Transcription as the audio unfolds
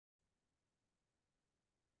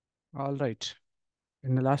All right.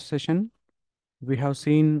 In the last session, we have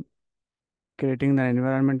seen creating the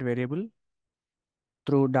environment variable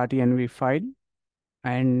through .env file,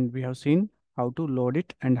 and we have seen how to load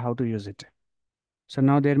it and how to use it. So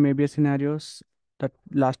now there may be a scenarios that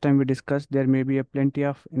last time we discussed. There may be a plenty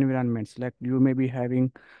of environments, like you may be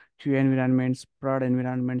having QA environments, prod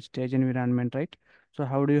environment, stage environment, right? So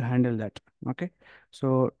how do you handle that? Okay.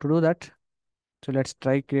 So to do that, so let's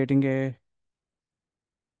try creating a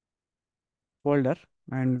folder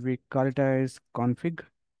and we call it as config.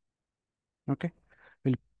 Okay.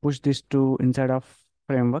 We'll push this to inside of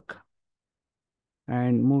framework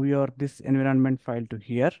and move your this environment file to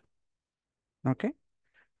here. Okay.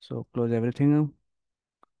 So close everything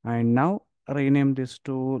and now rename this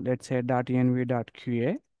to, let's say,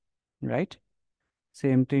 .env.qa, right?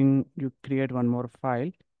 Same thing, you create one more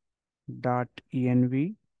file,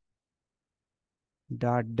 .env.dev.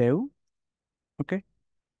 Okay.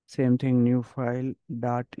 Same thing, new file,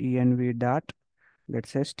 .env. Let's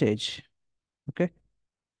say stage. Okay.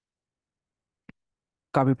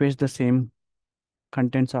 Copy paste the same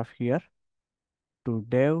contents of here to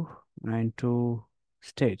dev and to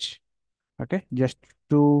stage. Okay, just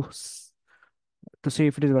to to see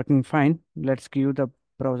if it is working fine, let's give the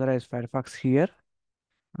browser as Firefox here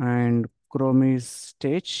and Chrome is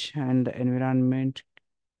stage and the environment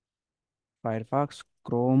Firefox,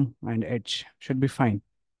 Chrome and Edge should be fine.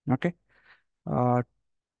 Okay, uh,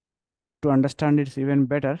 to understand it even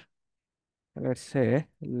better, let's say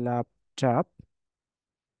laptop.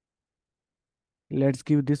 Let's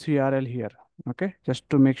give this URL here. Okay, just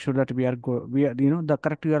to make sure that we are the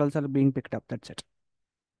correct URLs are being picked up. That's it.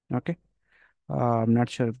 Okay, I'm not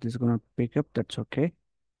sure if this is gonna pick up. That's okay.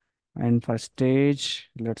 And for stage,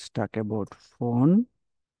 let's talk about phone.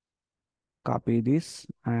 Copy this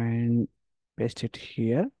and paste it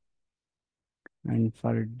here. And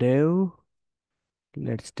for dev,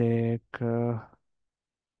 let's take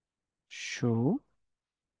show.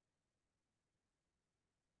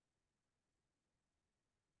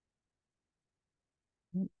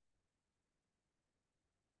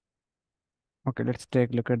 Okay, let's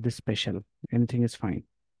take a look at this special. Anything is fine.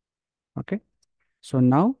 Okay. So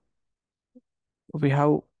now we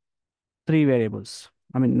have three variables.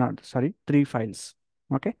 I mean, not sorry, three files.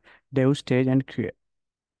 Okay. Dev, stage, and QA.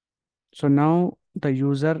 So now the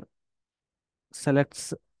user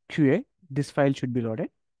selects QA, this file should be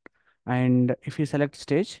loaded. And if you select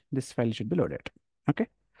stage, this file should be loaded. Okay.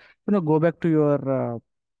 Go back to your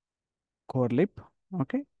core lib.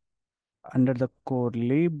 Okay. Under the core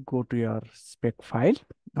lib, go to your spec file.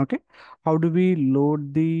 Okay. How do we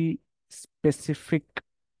load the specific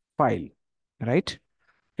file? Right.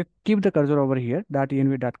 Okay. Keep the cursor over here,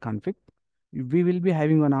 .env.config. We will be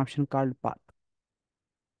having one option called path.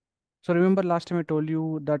 So remember last time I told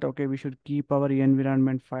you that, okay, we should keep our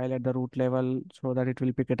environment file at the root level so that it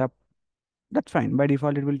will pick it up. That's fine. By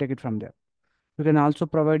default, it will take it from there. You can also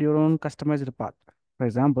provide your own customized path. For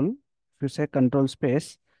example, if you say control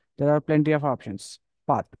space, there are plenty of options.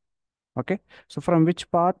 Path. Okay. So from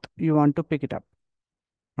which path you want to pick it up?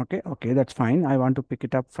 Okay. Okay. That's fine. I want to pick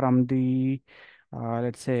it up from the,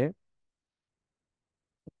 let's say,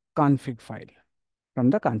 config file, from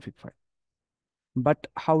the config file. But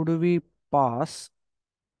how do we pass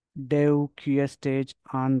dev QA stage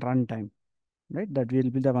on runtime? Right. That will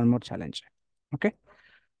be the one more challenge. Okay.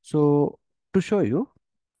 So to show you,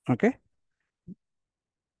 okay,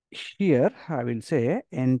 here I will say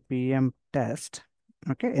npm test.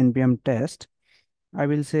 Okay, npm test. I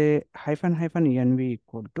will say hyphen hyphen env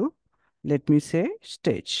equal to, let me say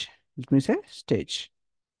stage. Let me say stage.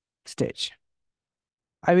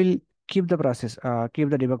 I will keep the process, keep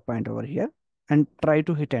the debug point over here and try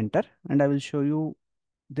to hit enter. And I will show you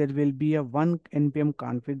there will be a one npm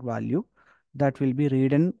config value that will be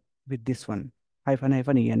written with this one hyphen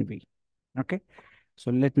hyphen env. Okay,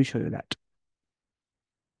 so let me show you that.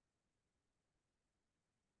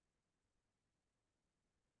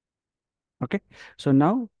 Okay, so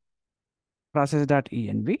now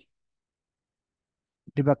process.env,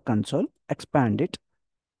 debug console, expand it.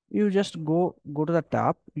 You just go to the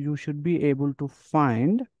top. You should be able to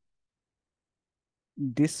find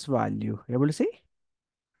this value. Able to see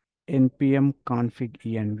npm config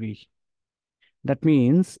env. That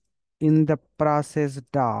means in the process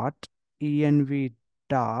dot env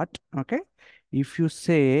dot, okay, if you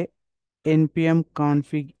say npm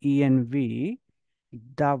config env,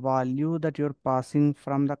 the value that you're passing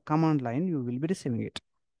from the command line, you will be receiving it.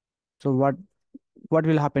 So what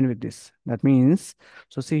will happen with this? That means,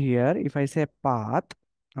 so see here, if I say path,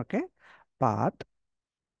 okay, path,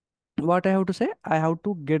 what I have to say, I have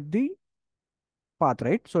to get the path,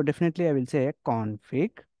 right? So definitely I will say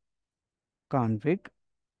config config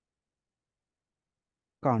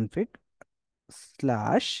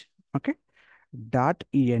slash, okay, dot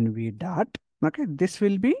env dot, okay, this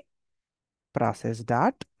will be process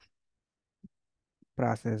dot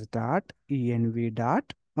env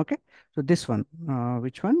dot, okay. So this one,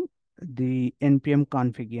 which one? The npm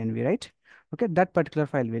config env, right? Okay, that particular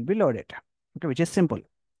file will be loaded, okay, which is simple,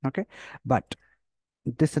 okay. But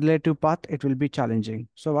this relative path, it will be challenging.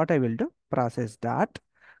 So what I will do, process dot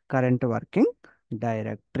current working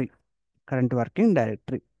directory, current working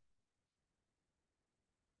directory,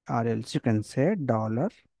 or else you can say dollar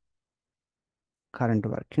current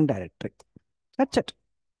working directory. That's it.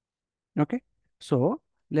 Okay. So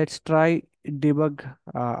let's try debug,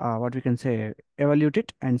 what we can say, evaluate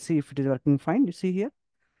it and see if it is working fine. You see here.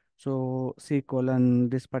 So C colon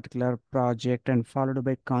this particular project and followed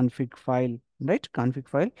by config file, right? Config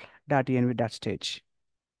file dot env dot stage.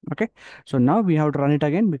 Okay. So now we have to run it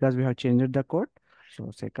again because we have changed the code. So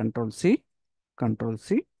say control C.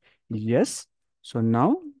 Yes. So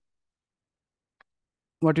now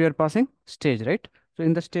what we are passing? Stage, right? So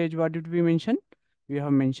in the stage, what did we mention? We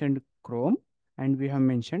have mentioned Chrome and we have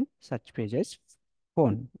mentioned search pages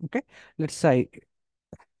phone. Okay. Let's try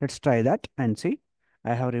let's try that and see.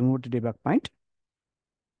 I have removed the debug point.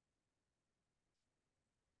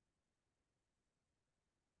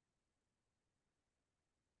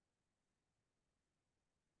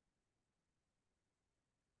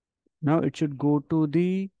 Now it should go to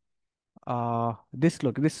the this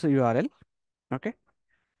URL. Okay.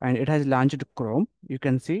 And it has launched Chrome. You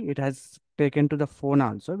can see it has taken to the phone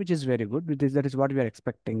also, which is very good. That is what we are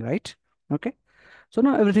expecting, right? Okay. So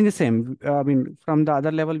now everything is same. I mean, from the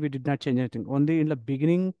other level, we did not change anything. Only in the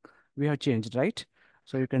beginning, we have changed, right?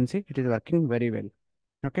 So you can see it is working very well.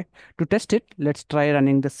 Okay. To test it, let's try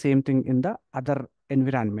running the same thing in the other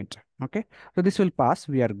environment. Okay. So this will pass.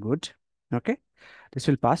 We are good. Okay. This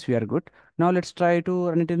will pass. We are good. Now let's try to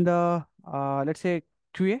run it in the, let's say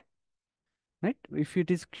QA, right? If it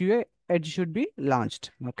is QA, Edge should be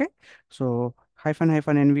launched. Okay. So hyphen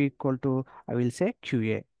nv equal to, I will say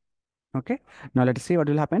QA. Okay. Now let's see what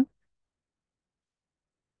will happen.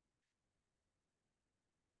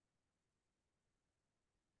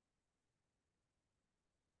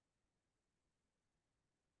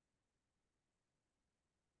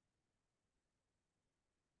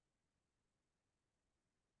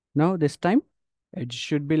 Now this time Edge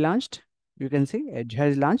should be launched. You can see Edge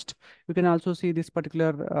has launched. You can also see this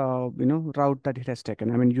particular route that it has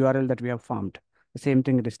taken. I mean URL that we have formed. The same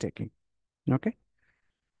thing it is taking. Okay.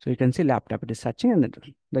 So you can see laptop it is searching,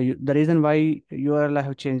 and the reason why URL I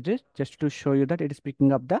have changed it just to show you that it is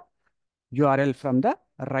picking up the URL from the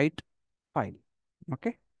right file.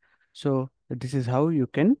 Okay. So this is how you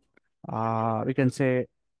can we can say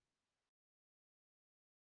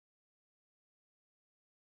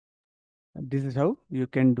this is how you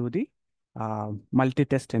can do the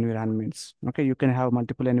multi-test environments. Okay, you can have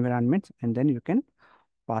multiple environments and then you can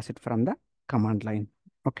pass it from the command line.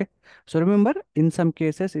 Okay, so remember, in some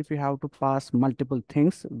cases, if you have to pass multiple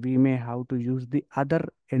things, we may have to use the other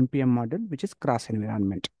npm model, which is cross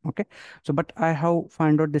environment. Okay, so but I have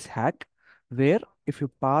found out this hack where if you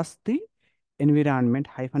pass the environment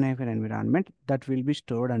hyphen environment, that will be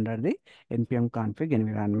stored under the npm config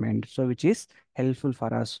environment, so which is helpful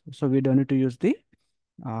for us. So we don't need to use the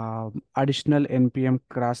additional npm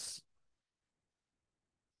cross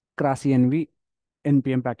env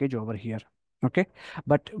npm package over here. Okay,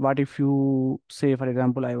 but what if you say, for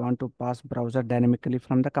example, I want to pass browser dynamically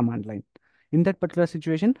from the command line? In that particular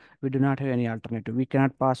situation, we do not have any alternative. We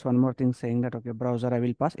cannot pass one more thing saying that, okay, browser I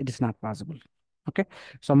will pass. It is not possible. Okay,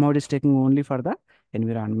 somehow it is taking only for the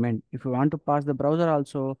environment. If you want to pass the browser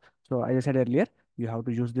also, so as I said earlier, you have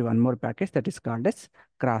to use the one more package that is called as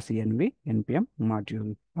cross env npm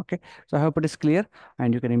module. Okay, so I hope it is clear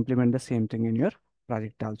and you can implement the same thing in your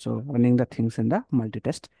project also, running the things in the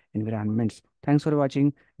multi-test environments. Thanks for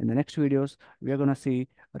watching. In the next videos, we are going to see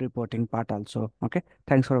reporting part also. Okay.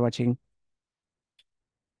 Thanks for watching.